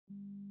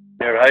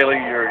Here, Haley,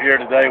 you're here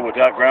today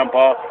without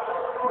Grandpa.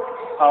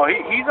 Oh,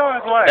 he's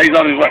on his way. He's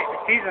on his way.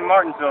 He's in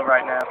Martinsville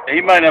right now. He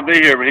might not be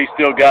here, but he's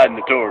still guiding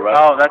the tour, right?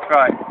 Oh, that's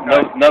right.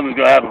 No, nothing's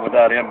going to happen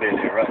without him being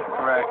here, right?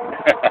 Correct.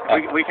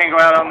 we can't go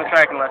out on the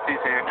track unless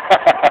he's here.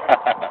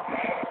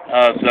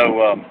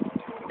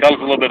 Tell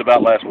us a little bit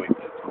about last week.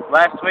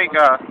 Last week,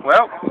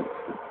 well,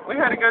 we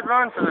had a good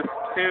run for the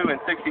 2 and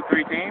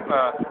 63 team.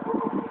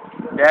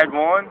 Dad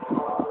won.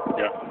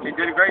 Yeah. He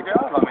did a great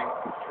job. I mean,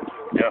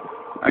 yeah.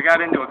 I got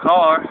into a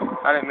car.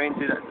 I didn't mean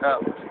to.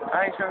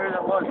 I ain't sure who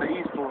that was. The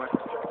East boy.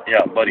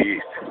 Yeah, Buddy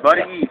East.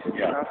 Buddy yeah. East.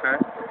 Yeah. Okay.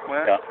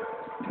 Well, yeah.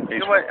 You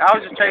know what, I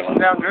was just chasing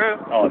down Drew.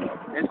 Oh no.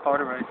 It's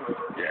part of racing.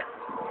 Yeah.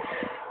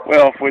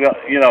 Well, if we don't,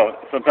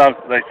 sometimes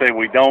they say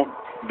we don't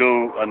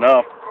do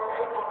enough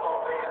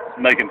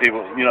making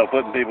people,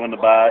 putting people in the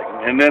bike,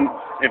 and then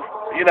if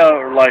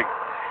like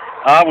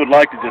I would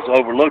like to just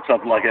overlook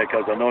something like that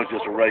because I know it's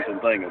just a racing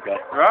thing, okay?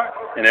 Right.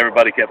 And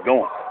everybody kept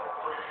going.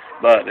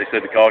 But they said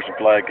the caution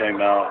flag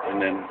came out,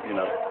 and then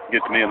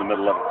gets me in the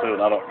middle of it too,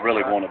 and I don't really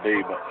want to be,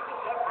 but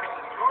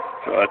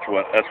so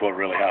that's what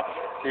really happened.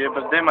 Yeah,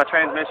 but then my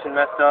transmission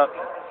messed up,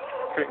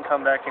 couldn't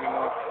come back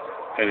anymore.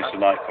 Finished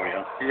tonight for you,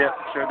 huh? Yep,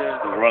 sure did.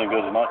 Is it running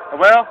good tonight?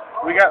 Well,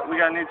 we got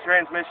a new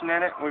transmission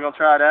in it. We're gonna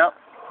try it out.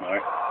 All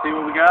right. See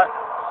what we got.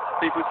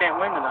 See if we can't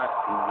win tonight.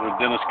 Did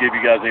Dennis give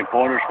you guys any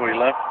pointers before you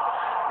left?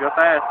 Go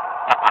fast.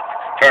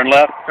 Turn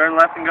left. Turn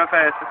left and go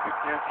fast.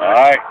 Yeah, all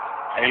right,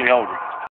 Haley Holdren.